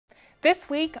This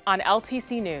week on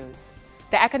LTC News,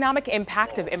 the economic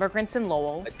impact of immigrants in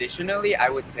Lowell. Additionally, I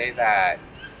would say that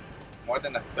more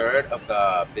than a third of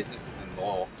the businesses in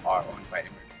Lowell are owned by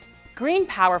immigrants. Green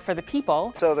power for the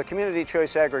people. So the Community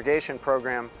Choice Aggregation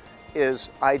Program is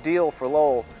ideal for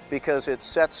Lowell because it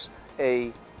sets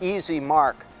an easy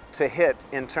mark to hit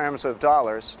in terms of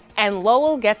dollars. And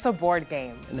Lowell gets a board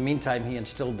game. In the meantime, he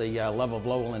instilled the love of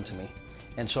Lowell into me.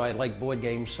 And so I like board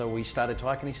games, so we started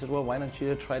talking. He said, well, why don't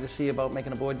you try to see about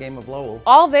making a board game of Lowell?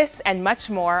 All this and much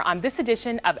more on this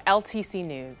edition of LTC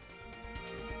News.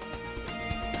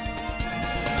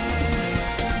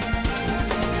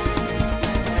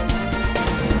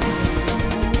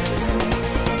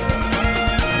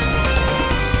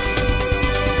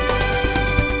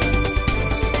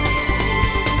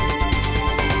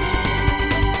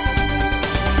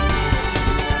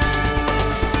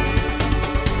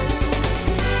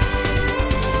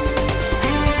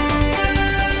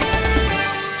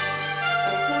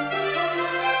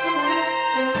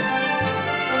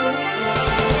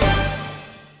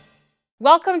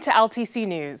 Welcome to LTC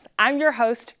News. I'm your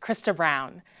host, Krista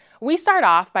Brown. We start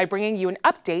off by bringing you an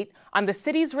update on the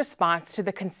city's response to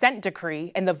the consent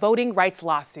decree in the voting rights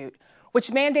lawsuit,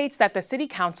 which mandates that the City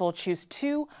Council choose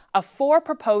 2 of 4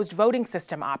 proposed voting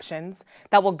system options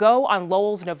that will go on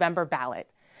Lowell's November ballot.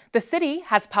 The city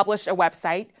has published a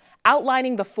website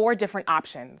outlining the 4 different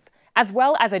options, as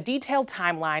well as a detailed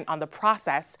timeline on the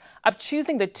process of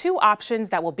choosing the 2 options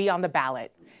that will be on the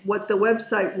ballot. What the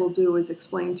website will do is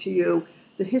explain to you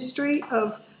the history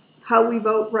of how we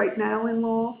vote right now in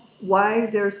Lowell, why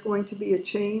there's going to be a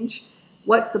change,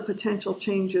 what the potential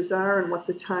changes are, and what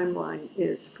the timeline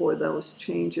is for those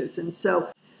changes. And so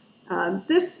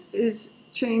this is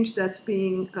change that's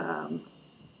being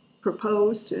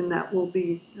proposed and that will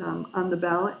be on the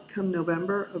ballot come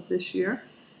November of this year,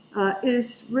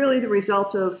 is really the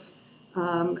result of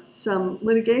some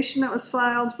litigation that was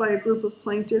filed by a group of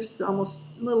plaintiffs almost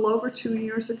a little over 2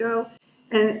 years ago.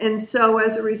 And so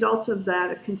as a result of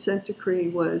that, a consent decree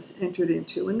was entered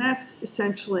into. And that's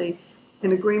essentially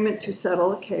an agreement to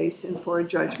settle a case and for a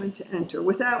judgment to enter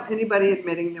without anybody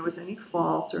admitting there was any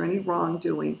fault or any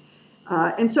wrongdoing.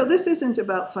 And so this isn't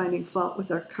about finding fault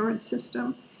with our current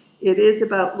system. It is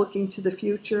about looking to the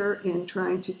future and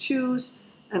trying to choose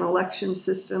an election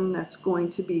system that's going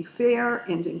to be fair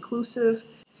and inclusive.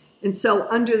 And so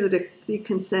under the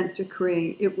consent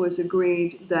decree, it was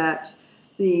agreed that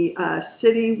the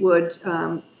city would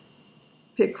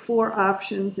pick 4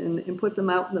 options and put them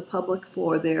out in the public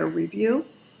for their review.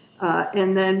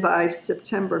 And then by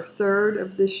September 3rd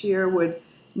of this year would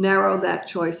narrow that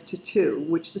choice to 2,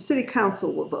 which the City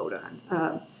Council will vote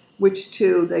on, which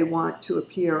 2 they want to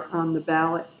appear on the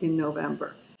ballot in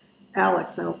November.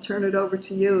 Alex, I'll turn it over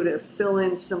to you to fill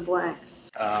in some blanks.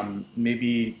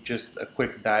 Maybe just a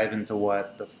quick dive into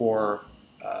what the 4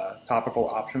 topical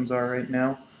options are right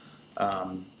now.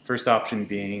 First option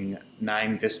being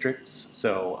 9 districts.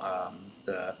 So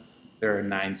there are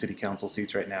 9 city council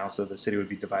seats right now, so the city would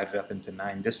be divided up into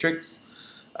 9 districts,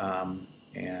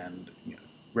 and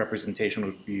representation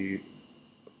would be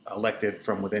elected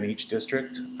from within each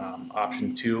district.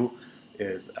 Option 2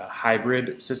 is a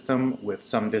hybrid system with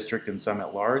some district and some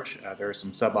at large. There are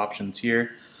some sub-options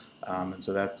here, and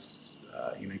so that's,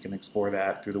 you can explore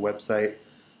that through the website.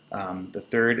 The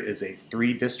third is a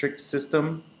 3-district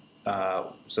system,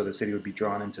 so the city would be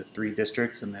drawn into 3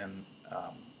 districts, and then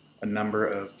a number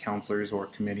of councilors or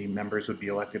committee members would be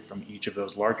elected from each of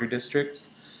those larger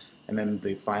districts. And then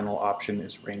the final option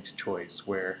is ranked choice,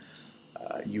 where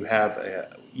you have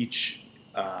each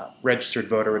registered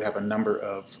voter would have a number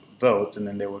of votes, and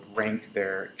then they would rank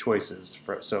their choices.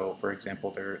 So, for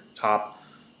example, their top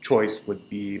choice would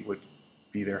be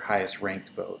their highest ranked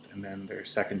vote, and then their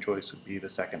second choice would be the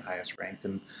second highest ranked,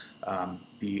 and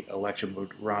the election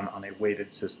would run on a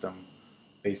weighted system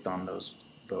based on those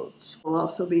votes. We'll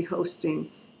also be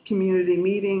hosting community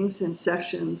meetings and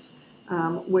sessions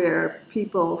where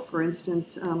people, for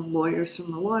instance, lawyers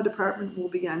from the law department will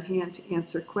be on hand to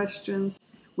answer questions.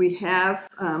 We have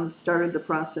started the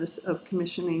process of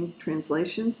commissioning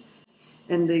translations,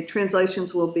 and the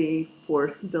translations will be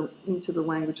into the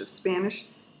language of Spanish,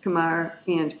 Khmer,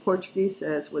 and Portuguese,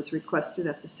 as was requested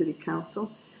at the City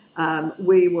Council.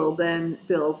 We will then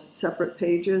build separate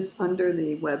pages under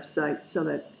the website so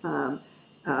that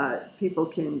people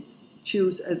can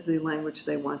choose the language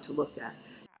they want to look at.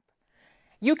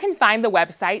 You can find the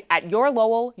website at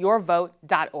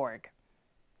yourlowellyourvote.org.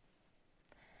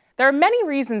 There are many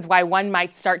reasons why one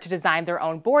might start to design their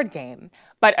own board game,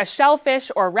 but a shellfish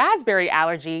or raspberry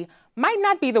allergy might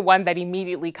not be the one that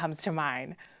immediately comes to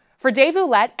mind. For Dave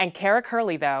Ouellette and Kara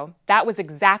Curley, though, that was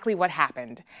exactly what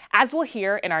happened, as we'll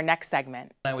hear in our next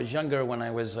segment. When I was younger, when I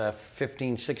was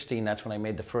 15, 16, that's when I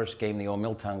made the first game, the old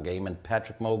Milltown game, and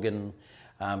Patrick Mogan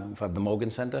of the Mogan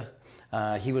Center,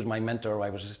 he was my mentor. I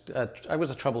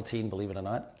was a troubled teen, believe it or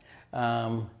not.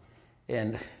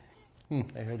 And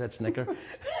I heard that snicker.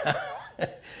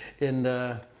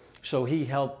 And so he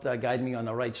helped guide me on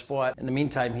the right spot. In the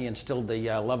meantime, he instilled the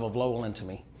love of Lowell into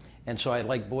me. And so I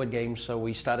liked board games, so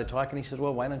we started talking. He said,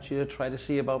 well, why don't you try to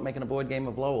see about making a board game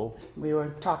of Lowell? We were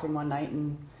talking one night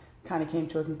and kind of came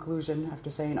to a conclusion after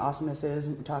saying awesomeness is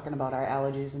and talking about our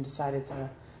allergies, and decided to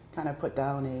kind of put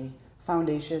down a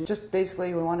foundation. Just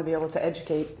basically we want to be able to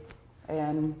educate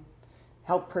and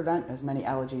help prevent as many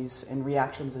allergies and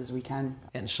reactions as we can.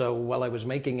 And so while I was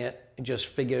making it, I just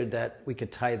figured that we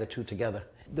could tie the two together.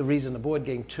 The reason the board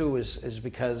game too is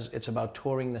because it's about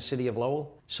touring the city of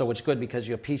Lowell. So it's good because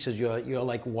your pieces, you're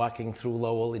like walking through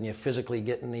Lowell and you're physically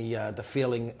getting the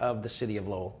feeling of the city of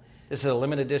Lowell. This is a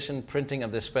limited edition printing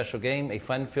of this special game, a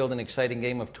fun-filled and exciting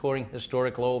game of touring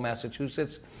historic Lowell,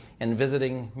 Massachusetts, and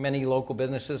visiting many local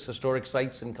businesses, historic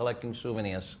sites, and collecting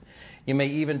souvenirs. You may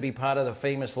even be part of the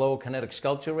famous Lowell Kinetic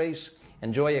Sculpture Race,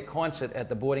 enjoy a concert at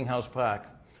the Boarding House Park,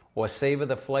 or savor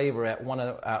the flavor at one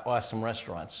of our awesome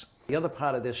restaurants. The other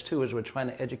part of this too is we're trying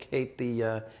to educate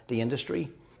the industry.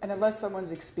 And unless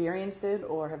someone's experienced it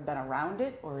or have been around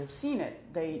it or have seen it,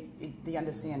 the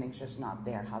understanding's just not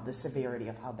there, how the severity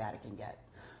of how bad it can get.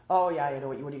 Oh yeah, you know,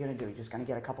 what are you going to do? You're just going to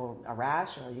get a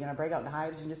rash, or you're going to break out in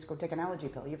hives and just go take an allergy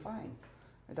pill. You're fine.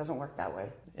 It doesn't work that way.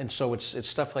 And so it's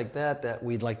stuff like that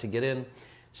we'd like to get in,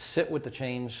 sit with the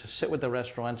chains, sit with the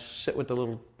restaurants, sit with the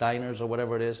little diners or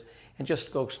whatever it is, and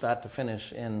just go start to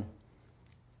finish and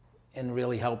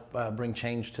really help bring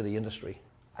change to the industry.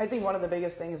 I think one of the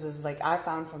biggest things is, like I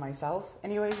found for myself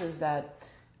anyways, is that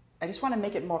I just want to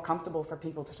make it more comfortable for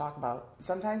people to talk about.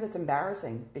 Sometimes it's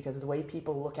embarrassing because of the way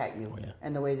people look at you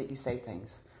and the way that you say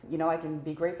things. You know, I can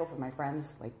be grateful for my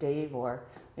friends like Dave, or,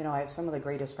 you know, I have some of the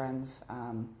greatest friends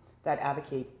that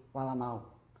advocate while I'm out.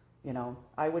 You know,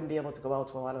 I wouldn't be able to go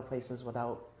out to a lot of places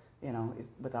without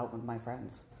my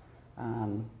friends.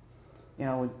 You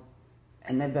know,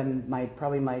 and they've been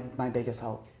probably my biggest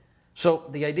help. So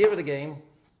the idea of the game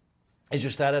is you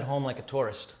start at home like a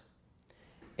tourist,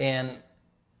 and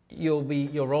you'll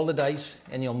roll the dice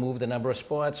and you'll move the number of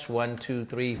spots, 1, 2,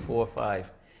 3, 4,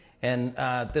 5. And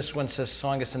this one says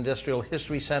Songus Industrial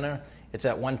History Center. It's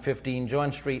at 115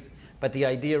 John Street. But the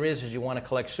idea is you want to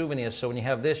collect souvenirs. So when you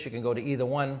have this, you can go to either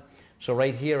one. So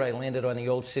right here, I landed on the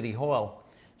old City Hall.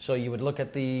 So you would look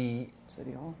at the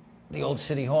City Hall, the old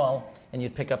City Hall, and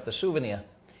you'd pick up the souvenir.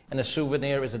 And the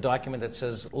souvenir is a document that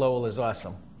says Lowell is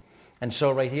awesome. And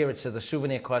so right here, it says the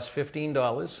souvenir costs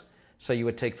 $15. So you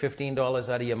would take $15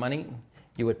 out of your money,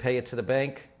 you would pay it to the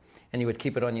bank, and you would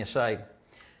keep it on your side.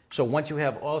 So once you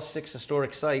have all 6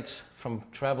 historic sites from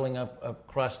traveling up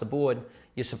across the board,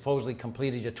 you supposedly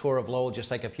completed your tour of Lowell, just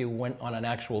like if you went on an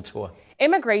actual tour.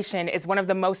 Immigration is one of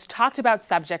the most talked about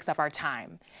subjects of our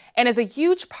time, and is a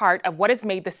huge part of what has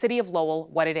made the city of Lowell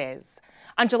what it is.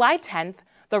 On July 10th,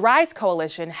 the RISE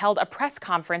Coalition held a press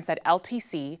conference at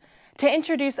LTC to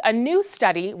introduce a new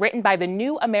study written by the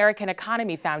New American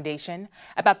Economy Foundation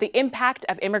about the impact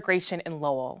of immigration in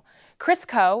Lowell. Chris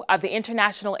Coe of the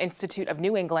International Institute of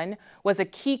New England was a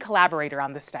key collaborator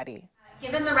on the study.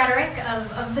 Given the rhetoric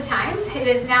of the times, it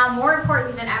is now more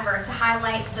important than ever to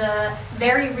highlight the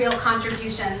very real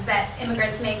contributions that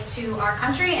immigrants make to our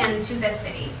country and to this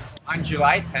city. On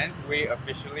July 10th, we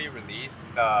officially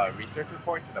released the research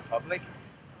report to the public.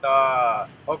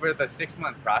 Over the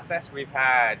 6-month process, we've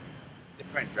had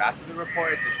different drafts of the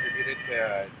report distributed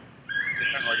to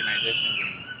different organizations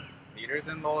and leaders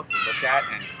in Lowell to look at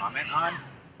and comment on,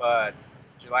 but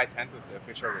July 10th was the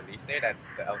official release date at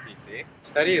the LTC. The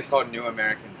study is called New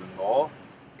Americans in Lowell.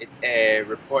 It's a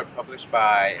report published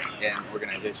by an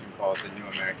organization called the New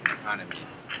American Economy,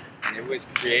 and it was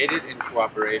created in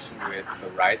cooperation with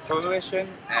the RISE Coalition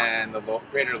and the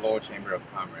Greater Lowell Chamber of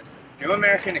Commerce. New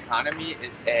American Economy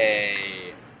is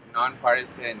a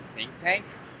nonpartisan think tank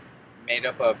made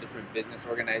up of different business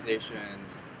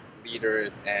organizations,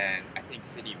 leaders, and I think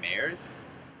city mayors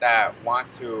that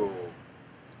want to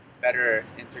better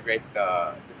integrate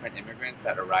the different immigrants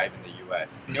that arrive in the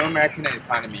U.S. New American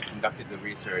Economy conducted the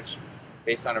research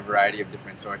based on a variety of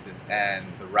different sources, and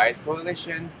the RISE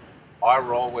Coalition, our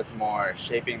role was more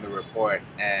shaping the report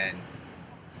and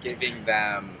giving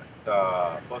them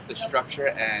both the structure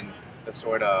and the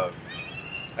sort of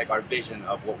like our vision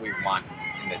of what we want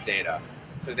in the data.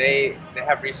 So they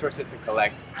have resources to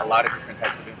collect a lot of different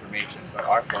types of information, but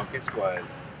our focus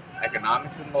was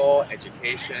economics in Lowell,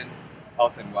 education,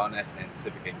 health and wellness, and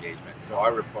civic engagement. So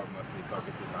our report mostly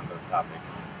focuses on those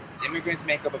topics. Immigrants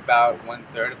make up about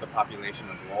 1/3 of the population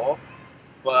of Lowell,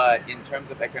 but in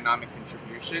terms of economic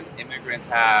contribution, immigrants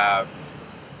have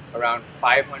around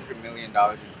 $500 million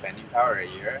in spending power a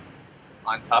year.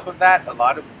 On top of that, a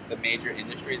lot of the major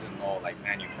industries in Lowell, like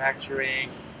manufacturing,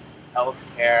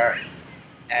 healthcare,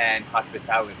 and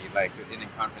hospitality, like the Inn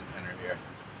and Conference Center here,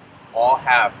 all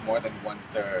have more than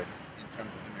 1/3 in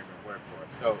terms of immigrant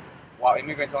workforce. So while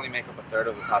immigrants only make up 1/3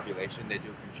 of the population, they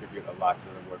do contribute a lot to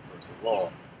the workforce of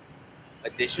Lowell.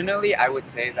 Additionally, I would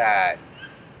say that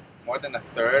more than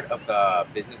 1/3 of the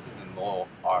businesses in Lowell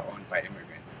are owned by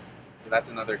immigrants. So that's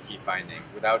another key finding.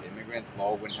 Without immigrants,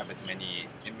 Lowell wouldn't have as many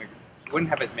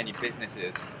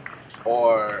businesses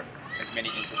or as many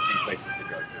interesting places to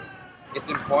go to. It's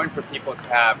important for people to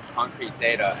have concrete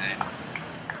data and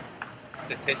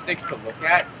statistics to look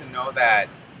at to know that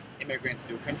immigrants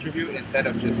do contribute, instead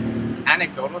of just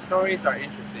anecdotal stories are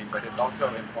interesting, but it's also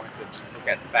important to look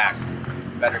at facts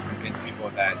to better convince people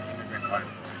that immigrants are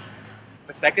important.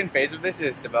 The second phase of this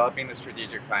is developing the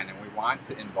strategic plan, and we want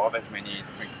to involve as many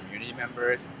different community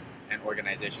members and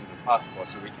organizations as possible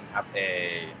so we can have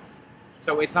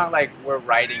so it's not like we're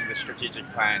writing the strategic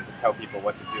plan to tell people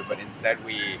what to do, but instead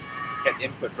we get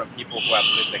input from people who have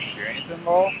lived experience in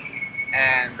Lowell.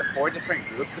 And the 4 different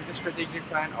groups of the strategic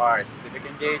plan are civic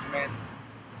engagement,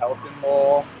 health in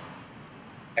Lowell,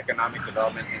 economic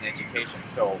development, and education.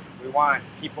 So we want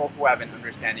people who have an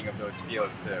understanding of those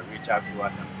fields to reach out to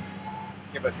us and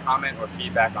give us comment or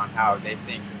feedback on how they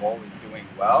think Lowell is doing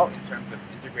well in terms of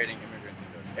integrating immigrants in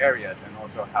those areas, and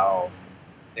also how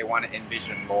they want to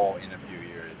envision Lowell in a few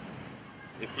years.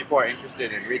 If people are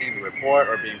interested in reading the report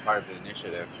or being part of the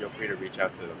initiative, feel free to reach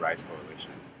out to the RISE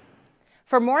Coalition.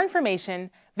 For more information,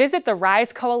 visit the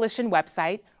RISE Coalition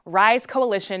website,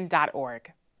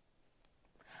 risecoalition.org.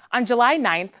 On July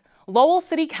 9th, Lowell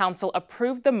City Council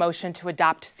approved the motion to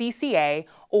adopt CCA,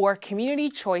 or Community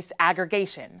Choice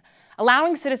Aggregation,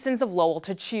 allowing citizens of Lowell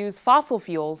to choose fossil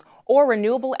fuels or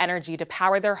renewable energy to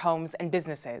power their homes and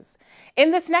businesses.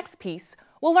 In this next piece,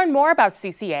 we'll learn more about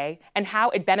CCA and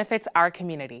how it benefits our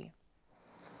community.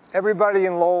 Everybody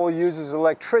in Lowell uses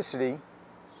electricity,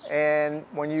 and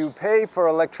when you pay for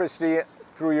electricity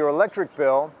through your electric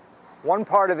bill, one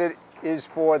part of it is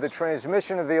for the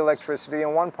transmission of the electricity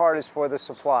and one part is for the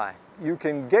supply. You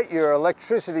can get your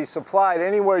electricity supplied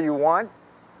anywhere you want,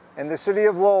 and the city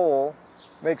of Lowell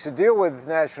makes a deal with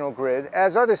National Grid,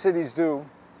 as other cities do,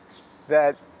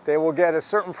 that they will get a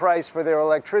certain price for their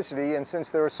electricity, and since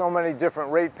there are so many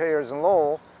different ratepayers in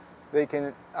Lowell, they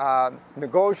can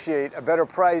negotiate a better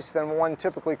price than one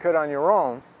typically could on your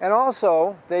own. And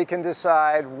also, they can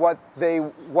decide what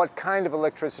kind of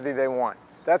electricity they want.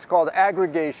 That's called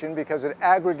aggregation, because it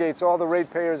aggregates all the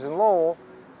ratepayers in Lowell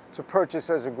to purchase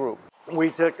as a group. We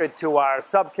took it to our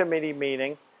subcommittee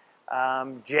meeting.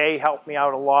 Jay helped me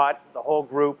out a lot. The whole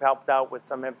group helped out with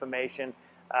some information,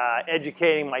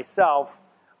 educating myself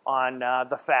on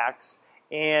the facts.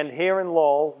 And here in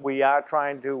Lowell, we are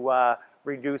trying to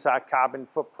reduce our carbon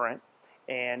footprint.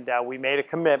 And we made a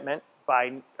commitment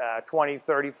by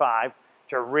 2035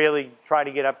 to really try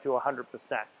to get up to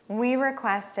 100%. We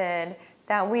requested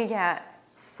that we get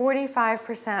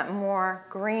 45% more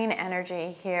green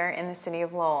energy here in the city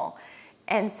of Lowell.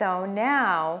 And so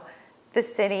now the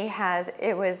city has,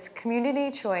 it was community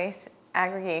choice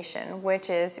aggregation, which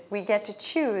is we get to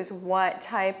choose what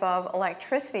type of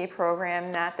electricity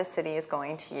program that the city is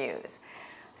going to use.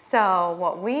 So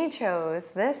what we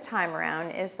chose this time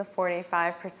around is the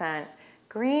 45%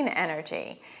 green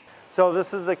energy. So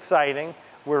this is exciting.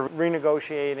 We're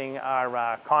renegotiating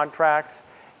our contracts,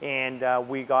 and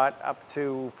we got up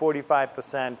to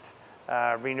 45%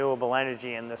 renewable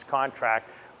energy in this contract,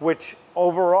 which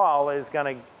overall is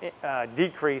going to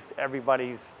decrease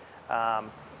everybody's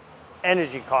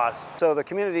energy costs. So the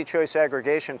Community Choice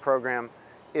Aggregation Program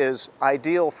is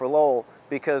ideal for Lowell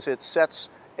because it sets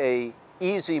an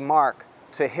easy mark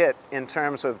to hit in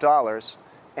terms of dollars,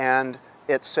 and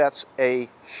it sets a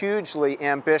hugely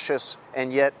ambitious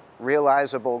and yet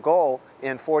realizable goal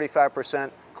in 45%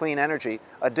 clean energy,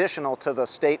 additional to the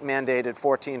state-mandated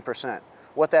 14%.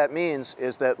 What that means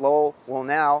is that Lowell will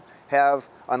now have,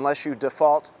 unless you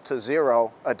default to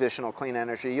 0 additional clean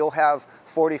energy, you'll have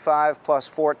 45 plus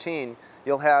 14,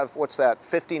 you'll have, what's that,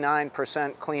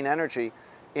 59% clean energy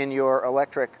in your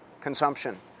electric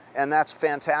consumption. And that's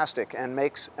fantastic and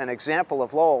makes an example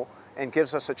of Lowell and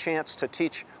gives us a chance to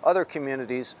teach other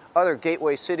communities, other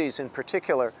gateway cities in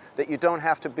particular, that you don't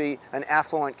have to be an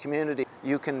affluent community.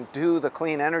 You can do the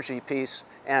clean energy piece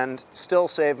and still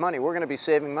save money. We're going to be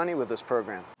saving money with this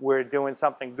program. We're doing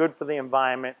something good for the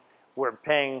environment. we're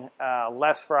paying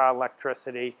less for our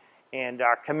electricity, and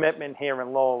our commitment here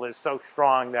in Lowell is so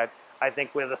strong that I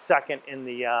think we're the second in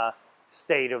the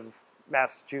state of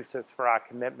Massachusetts for our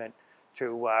commitment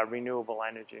to renewable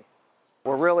energy.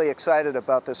 We're really excited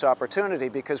about this opportunity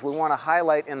because we want to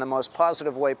highlight in the most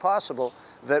positive way possible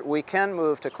that we can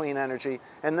move to clean energy,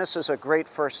 and this is a great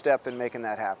first step in making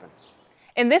that happen.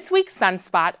 In this week's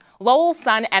Sunspot, Lowell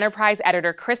Sun Enterprise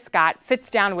editor Chris Scott sits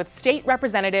down with State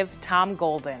Representative Tom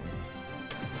Golden.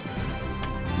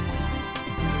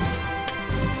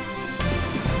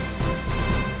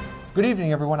 Good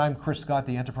evening, everyone. I'm Chris Scott,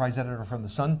 the Enterprise Editor from The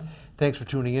Sun. Thanks for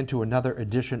tuning in to another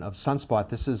edition of Sunspot.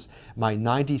 This is my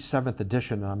 97th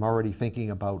edition, and I'm already thinking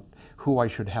about who I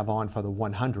should have on for the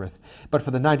 100th. But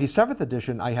for the 97th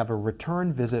edition, I have a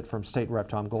return visit from State Rep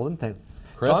Tom Golden.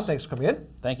 Chris, Tom, thanks for coming in.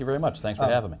 Thank you very much. Thanks for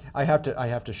having me. I have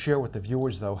to share with the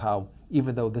viewers, though, how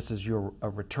even though this is a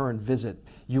return visit,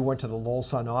 you went to the Lowell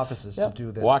Sun offices to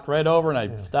do this. Walked right over, and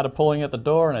I started pulling at the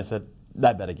door, and I said,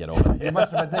 I better get over here. You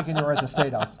must have been thinking you were at the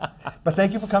State House. But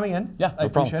thank you for coming in. Yeah, no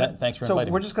problem. Thanks for inviting me.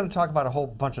 So we're just going to talk about a whole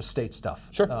bunch of state stuff.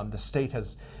 Sure. The state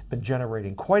has been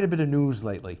generating quite a bit of news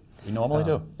lately. We normally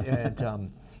do. And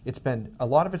a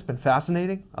lot of it's been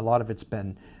fascinating. A lot of it's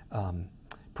been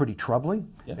pretty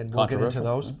troubling. Yeah, and we'll get into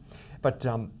those. Mm-hmm. But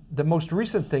the most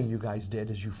recent thing you guys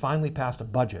did is you finally passed a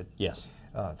budget. Yes.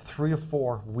 3 or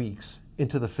 4 weeks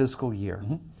into the fiscal year.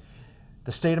 Mm-hmm.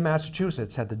 The state of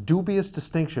Massachusetts had the dubious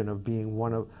distinction of being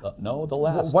one of... no, the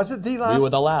last. Was it the last? We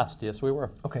were the last. Yes, we were.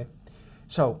 Okay.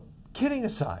 So, kidding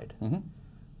aside,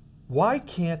 why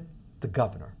can't the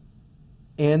governor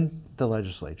and the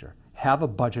legislature have a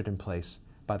budget in place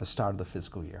by the start of the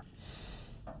fiscal year?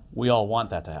 We all want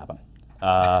that to happen.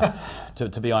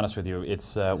 To be honest with you,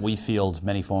 it's we field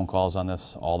many phone calls on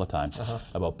this all the time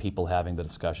about people having the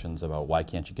discussions about why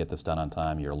can't you get this done on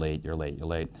time, you're late, you're late, you're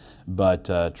late.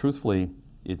 But truthfully,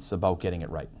 it's about getting it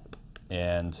right.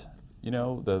 And you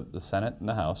know, the Senate and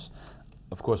the House,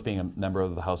 of course, being a member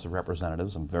of the House of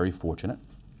Representatives, I'm very fortunate.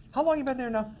 How long have you been there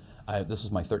now? This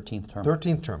is my 13th term.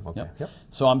 13th term, okay. Yep.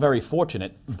 So I'm very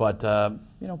fortunate, but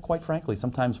you know, quite frankly,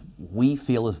 sometimes we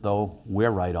feel as though we're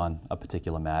right on a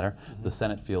particular matter. The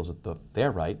Senate feels that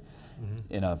they're right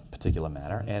in a particular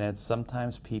matter, and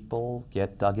sometimes people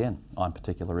get dug in on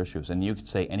particular issues. And you could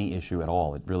say any issue at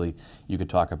all. It really, you could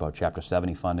talk about Chapter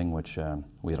 70 funding, which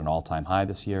we had an all-time high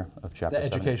this year of Chapter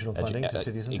 70. Educational funding to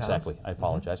cities and towns. Exactly. I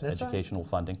apologize. Educational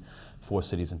funding for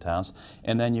cities and towns.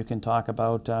 And then you can talk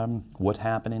about what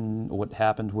happened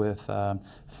with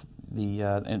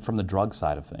and from the drug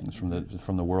side of things,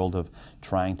 from the world of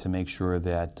trying to make sure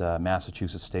that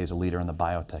Massachusetts stays a leader in the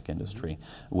biotech industry,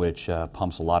 which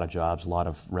pumps a lot of jobs, a lot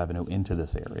of revenue into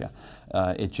this area.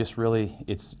 It just really,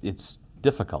 it's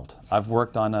difficult. I've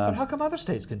worked on. But how come other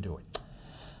states can do it?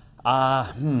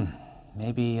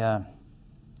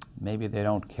 Maybe they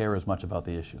don't care as much about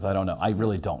the issues. I don't know. I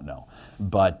really don't know.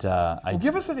 But well,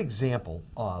 give us an example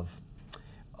of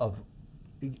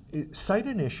cite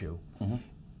an issue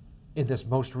in this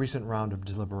most recent round of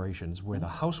deliberations where the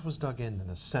House was dug in and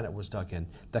the Senate was dug in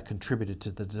that contributed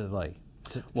to the delay.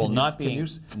 Well, not being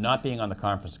on the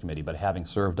conference committee, but having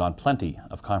served on plenty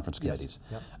of conference committees,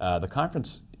 the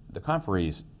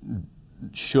conferees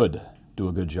should do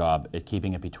a good job at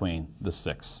keeping it between the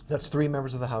 6. That's 3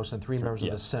 members of the House and 3 members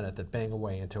of the Senate that bang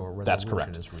away until a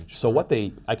resolution is reached. So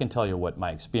I can tell you what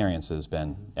my experience has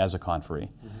been as a conferee.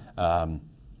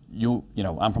 You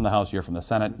know, I'm from the House, you're from the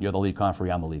Senate, you're the lead conferee,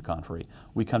 I'm the lead conferee.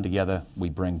 We come together, we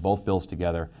bring both bills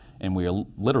together, and we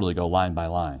literally go line by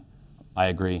line. I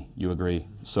agree, you agree.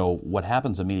 So what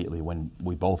happens immediately when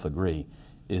we both agree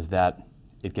is that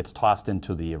it gets tossed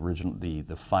into the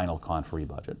final conferee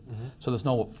budget. So there's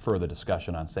no further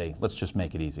discussion on, say, let's just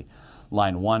make it easy.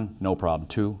 Line 1, no problem.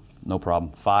 2, no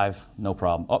problem. 5, no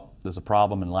problem. Oh, there's a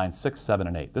problem in line 6, 7,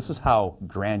 and 8. This is how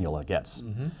granular it gets.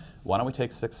 Why don't we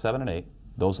take 6, 7, and 8,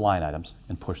 those line items,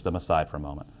 and push them aside for a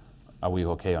moment? Are we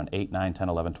okay on 8, 9, 10,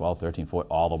 11, 12, 13, 14,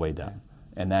 all the way down?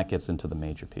 And that gets into the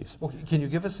major piece. Well, can you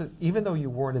give us, even though you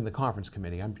weren't in the conference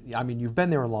committee, I mean, you've been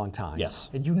there a long time. Yes.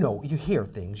 And you hear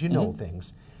things, you know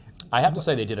things. I have to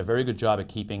say they did a very good job at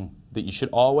keeping that you should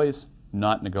always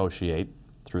not negotiate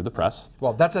through the press.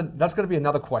 Well, that's going to be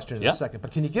another question in a second.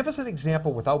 But can you give us an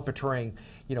example without betraying,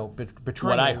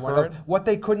 betraying what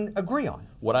they couldn't agree on?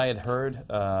 What I had heard,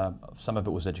 some of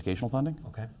it was educational funding.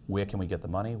 Okay. Where can we get the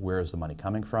money? Where is the money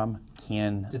coming from?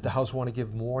 Did the House want to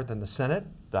give more than the Senate?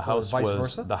 The House vice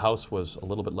versa? The House was a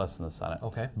little bit less than the Senate.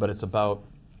 Okay. But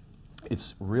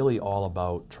it's really all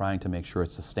about trying to make sure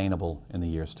it's sustainable in the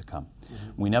years to come.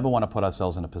 We never want to put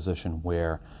ourselves in a position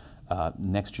where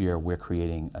next year we're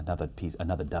creating another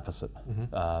deficit,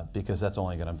 because that's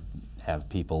only going to have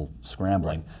people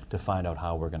scrambling to find out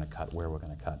how we're going to cut, where we're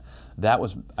going to cut. That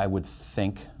was, I would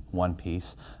think, one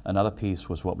piece. Another piece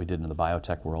was what we did in the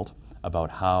biotech world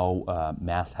about how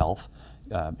Mass Health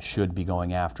should be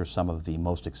going after some of the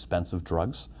most expensive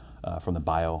drugs from the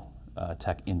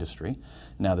biotech industry.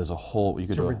 Now there's a whole, you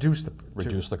could reduce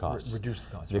the costs.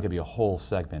 There could be a whole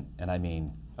segment, and I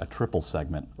mean a triple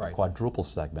segment, a quadruple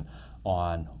segment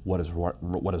on what is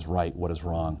right, what is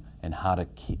wrong, and how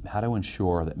to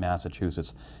ensure that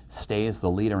Massachusetts stays the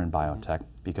leader in biotech,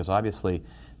 because obviously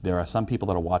there are some people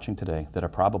that are watching today that are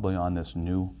probably on this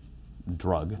new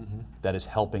drug that is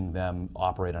helping them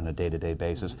operate on a day-to-day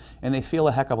basis, and they feel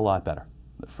a heck of a lot better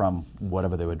from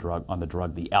whatever they were on the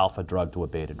drug, the alpha drug to a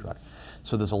beta drug.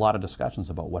 So there's a lot of discussions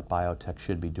about what biotech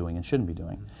should be doing and shouldn't be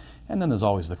doing. And then there's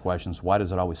always the questions, why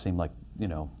does it always seem like, you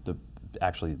know,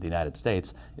 actually the United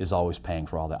States is always paying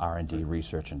for all the R&D,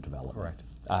 research and development. Correct.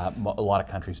 A lot of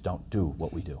countries don't do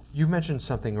what we do. You mentioned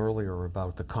something earlier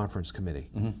about the conference committee,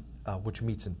 which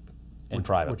meets in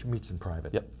private. Which meets in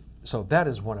private. Yep. So that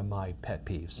is one of my pet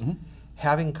peeves.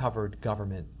 Having covered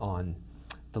government on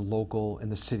the local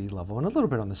and the city level, and a little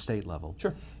bit on the state level.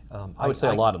 Sure. I would say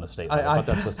a lot on the state level, but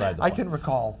that's beside the point. I can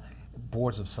recall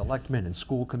boards of selectmen and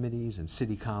school committees and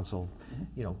city council,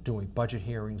 you know, doing budget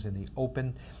hearings in the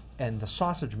open, and the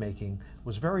sausage making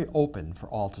was very open for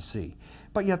all to see.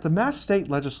 But yet the Mass State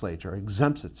Legislature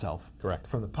exempts itself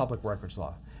from the public records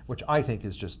law, which I think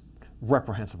is just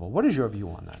reprehensible. What is your view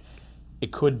on that?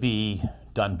 It could be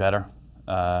done better,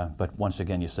 but once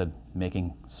again, you said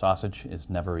making sausage is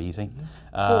never easy.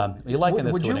 You liken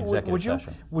this to an executive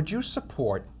session. Would you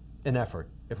support an effort,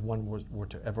 if one were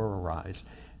to ever arise,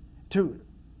 for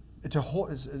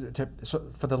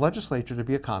the legislature to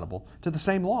be accountable to the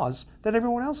same laws that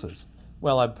everyone else is?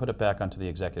 Well, I'd put it back onto the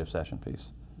executive session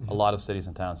piece. A lot of cities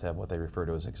and towns have what they refer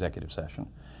to as executive session,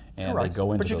 and they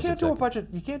go into those. But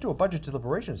you can't do a budget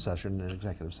deliberation session in an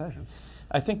executive session.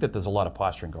 I think that there's a lot of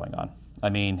posturing going on. I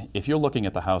mean, if you're looking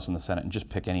at the House and the Senate and just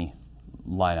pick any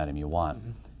line item you want,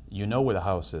 you know where the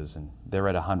House is, and they're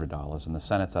at $100, and the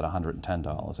Senate's at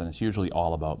 $110, and it's usually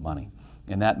all about money.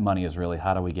 And that money is really,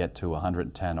 how do we get to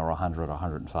 110 or 100 or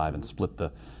 105 and split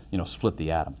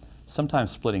the atom. Sometimes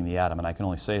splitting the atom, and I can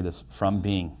only say this from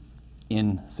being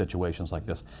in situations like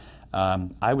this,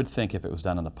 I would think if it was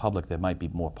done in the public, there might be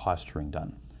more posturing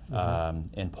done.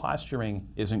 And posturing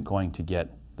isn't going to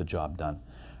get the job done.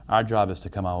 Our job is to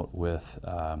come out with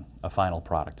a final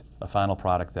product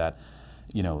that,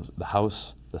 you know, the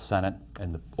House, the Senate,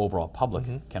 and the overall public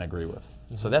can agree with.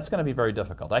 So that's going to be very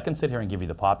difficult. I can sit here and give you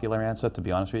the popular answer, to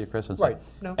be honest with you, Chris, and say,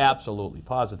 absolutely,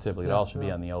 positively, it all should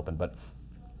be on the open. But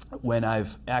when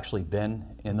I've actually been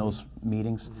in those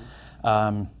meetings,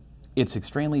 it's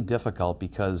extremely difficult,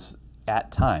 because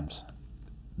at times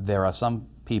there are some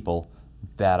people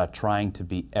that are trying to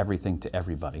be everything to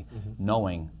everybody,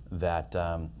 knowing that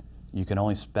you can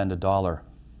only spend $1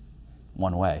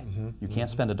 one way. You can't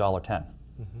spend $1.10.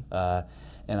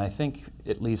 And I think,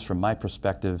 at least from my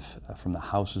perspective, from the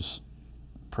House's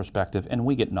perspective, and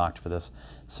we get knocked for this,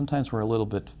 sometimes we're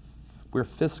we're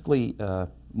fiscally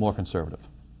more conservative.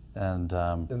 And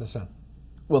in the Senate?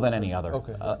 Well, than any other.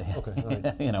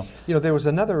 Right. You know, there was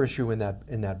another issue in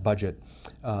that budget.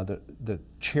 The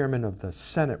chairman of the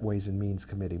Senate Ways and Means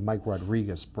Committee, Mike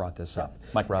Rodriguez, brought this up.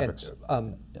 Mike Rodriguez.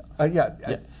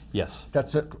 Yes.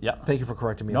 That's it. Yeah. Thank you for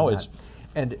correcting me on that.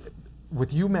 And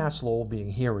with UMass Lowell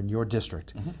being here in your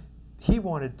district, he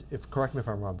wanted, correct me if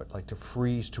I'm wrong, but like to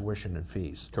freeze tuition and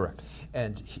fees. Correct.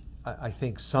 And I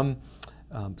think some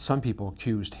people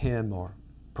accused him, or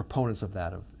proponents of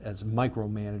that, as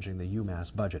micromanaging the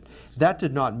UMass budget. That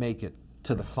did not make it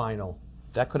to the final.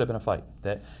 That could have been a fight.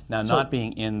 Not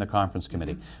being in the conference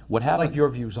committee. What happened? I'd like your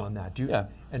views on that.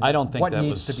 I don't think what that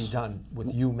needs to be done with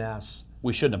UMass.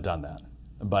 We shouldn't have done that.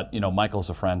 But, you know, Michael's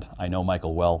a friend. I know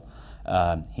Michael well.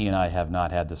 He and I have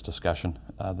not had this discussion,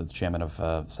 the chairman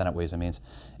of Senate Ways and Means,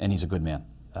 and he's a good man.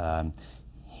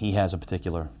 He has a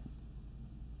particular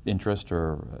interest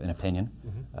or an opinion,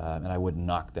 and I wouldn't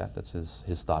knock that. That's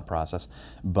his thought process.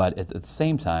 But at the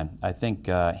same time, I think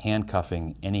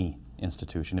handcuffing any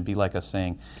institution, it'd be like us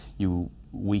saying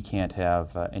we can't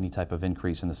have any type of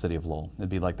increase in the city of Lowell. It'd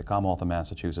be like the Commonwealth of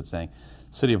Massachusetts saying,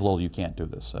 City of Lowell, you can't do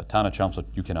this. Town of Chelmsford,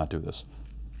 you cannot do this.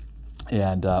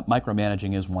 And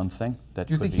micromanaging is one thing that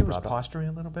Do you could think be he was brought up. posturing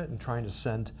a little bit and trying to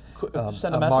send a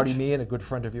message? Marty Meehan, a good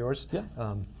friend of yours? Yeah.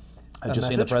 I've just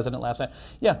seen the president last night.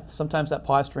 Yeah, sometimes that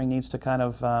posturing needs to kind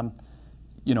of,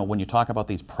 you know, when you talk about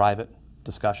these private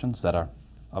discussions that are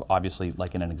obviously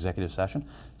like in an executive session,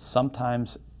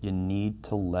 sometimes you need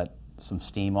to let some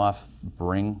steam off,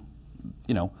 bring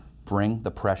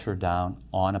the pressure down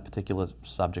on a particular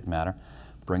subject matter,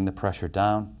 bring the pressure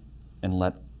down, and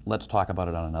let's talk about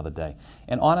it on another day.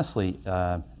 And honestly,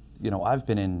 I've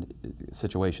been in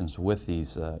situations with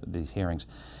these hearings,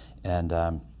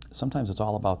 and sometimes it's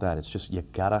all about that. It's just you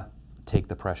gotta take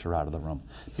the pressure out of the room,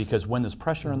 because when there's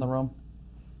pressure in the room,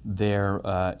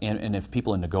 and if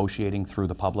people are negotiating through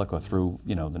the public or through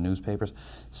the newspapers,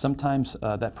 sometimes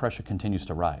that pressure continues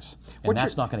to rise, and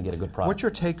that's not going to get a good product. What's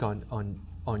your take on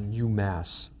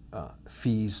UMass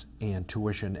fees and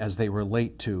tuition as they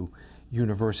relate to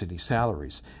university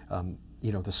salaries?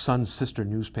 The Sun's sister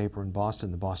newspaper in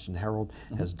Boston, the Boston Herald,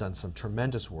 has done some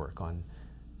tremendous work on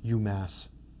UMass,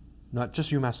 not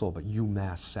just UMass Lowell, but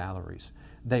UMass salaries.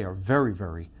 They are very,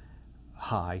 very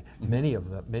high. Many of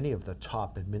the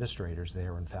top administrators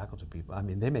there and faculty people, I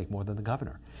mean, they make more than the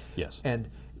governor. Yes. And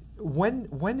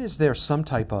when is there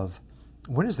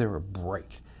a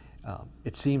break?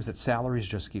 It seems that salaries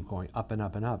just keep going up and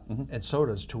up and up, and so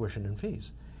does tuition and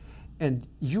fees. And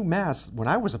UMass, when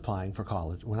I was applying for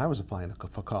college,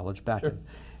 back in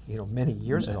many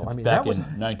years ago, I mean, back that was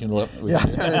in 1911.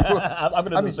 Yeah. I'm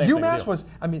gonna do the same UMass thing. was,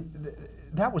 I mean,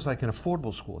 that was like an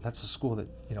affordable school. That's a school that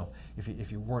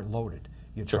if you weren't loaded,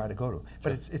 you'd try to go to.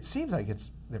 But it seems like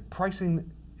they're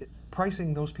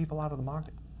pricing those people out of the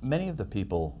market. Many of the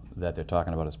people that they're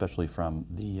talking about, especially from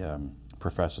the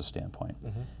professor standpoint,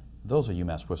 those are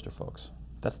UMass Worcester folks.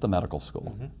 That's the medical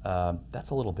school.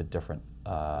 That's a little bit different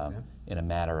in a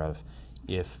matter of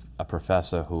if a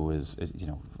professor who is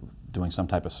doing some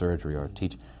type of surgery or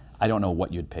teach, I don't know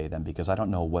what you'd pay them, because I don't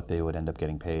know what they would end up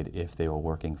getting paid if they were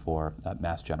working for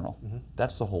Mass General.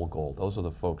 That's the whole goal. Those are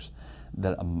the folks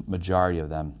that a majority of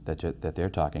them that they're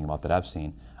talking about that I've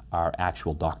seen are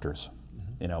actual doctors,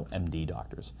 MD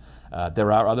doctors.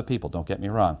 There are other people, don't get me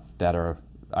wrong, that are,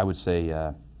 I would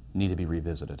say, need to be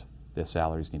revisited. Their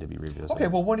salaries need to be revisited. Okay,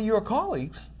 well, one of your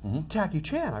colleagues, Tacky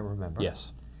Chan, I remember,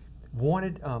 yes,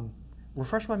 wanted,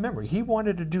 refresh my memory, he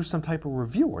wanted to do some type of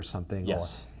review or something.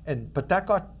 Yes. But that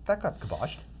got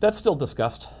kiboshed. That's still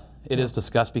discussed. It is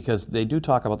discussed because they do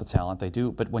talk about the talent, they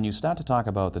do, but when you start to talk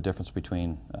about the difference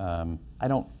between, I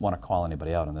don't want to call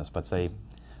anybody out on this, but say,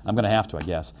 I'm going to have to, I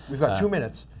guess. We've got 2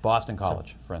 minutes. Boston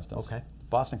College, for instance. Okay.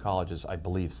 Boston College is, I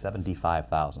believe,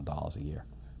 $75,000 a year.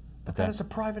 But that is a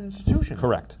private institution.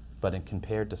 Correct. But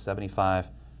compared to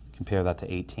 75, compare that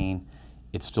to 18,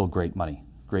 it's still great money,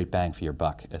 great bang for your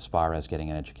buck as far as getting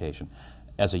an education.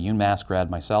 As a UMass grad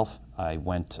myself, I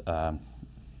went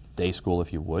day school,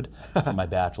 if you would, for my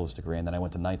bachelor's degree, and then I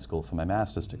went to night school for my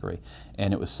master's degree.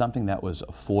 And it was something that was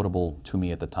affordable to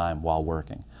me at the time while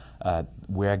working.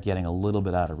 We're getting a little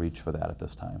bit out of reach for that at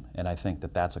this time, and I think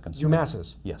that that's a concern. UMass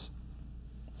is? Yes.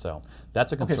 So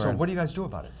that's a concern. Okay, so what do you guys do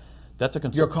about it? That's a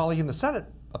concern. Your colleague in the Senate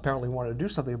apparently wanted to do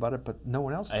something about it, but no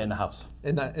one else did. In the House.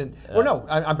 I'm talking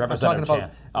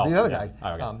about the other guy.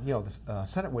 Okay. The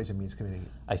Senate Ways and Means Committee.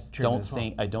 I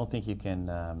don't think you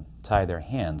can tie their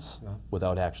hands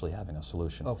without actually having a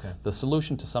solution. Okay. The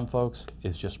solution to some folks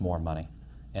is just more money,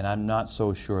 and I'm not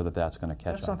so sure that that's going to catch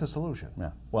on. That's not the solution.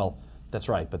 Yeah. Well, that's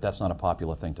right, but that's not a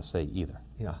popular thing to say either.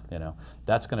 Yeah.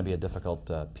 That's going to be a difficult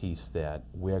piece that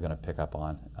we're going to pick up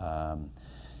on.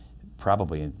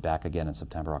 Probably back again in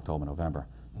September, October, November.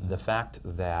 The fact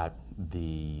that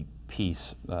the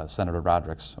piece, Senator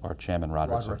Rodrick's, or Chairman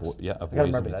Rodrick's of Ways and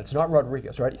remember Means. that. It's not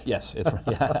Rodriguez, right? Yes, it's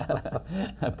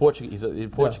Portuguese.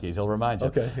 Portuguese. He'll remind you.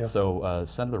 Okay. Yeah. So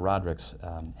Senator Rodrick's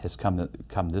has come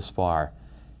this far.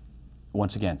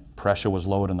 Once again, pressure was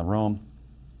lowered in the room.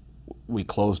 We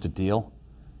closed a deal.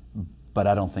 But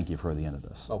I don't think you've heard the end of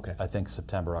this. Okay. I think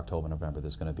September, October, November,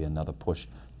 there's going to be another push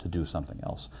to do something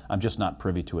else. I'm just not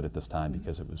privy to it at this time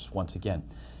because it was, once again,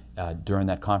 during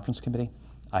that conference committee,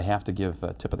 I have to give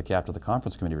a tip of the cap to the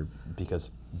conference committee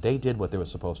because they did what they were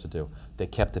supposed to do. They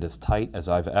kept it as tight as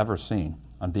I've ever seen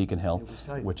on Beacon Hill,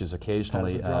 which is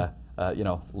occasionally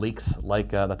leaks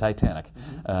like the Titanic.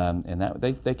 And that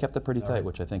they kept it pretty tight,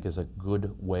 which I think is a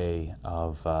good way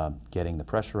of getting the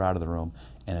pressure out of the room,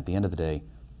 and at the end of the day,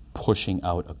 pushing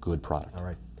out a good product. All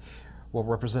right. Well,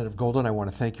 Representative Golden, I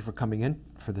want to thank you for coming in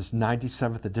for this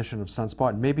 97th edition of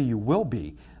Sunspot, and maybe you will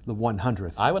be the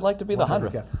 100th. I would like to be the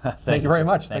 100th. Thank you very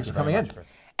much. Thanks for coming in.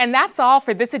 And that's all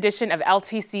for this edition of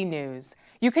LTC News.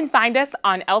 You can find us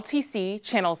on LTC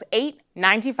channels 8,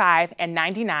 95, and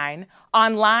 99,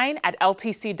 online at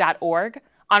ltc.org,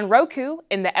 on Roku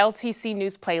in the LTC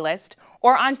News playlist,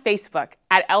 or on Facebook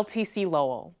at LTC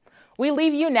Lowell. We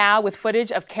leave you now with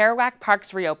footage of Kerouac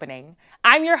Park's reopening.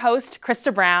 I'm your host,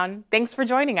 Krista Brown. Thanks for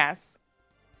joining us.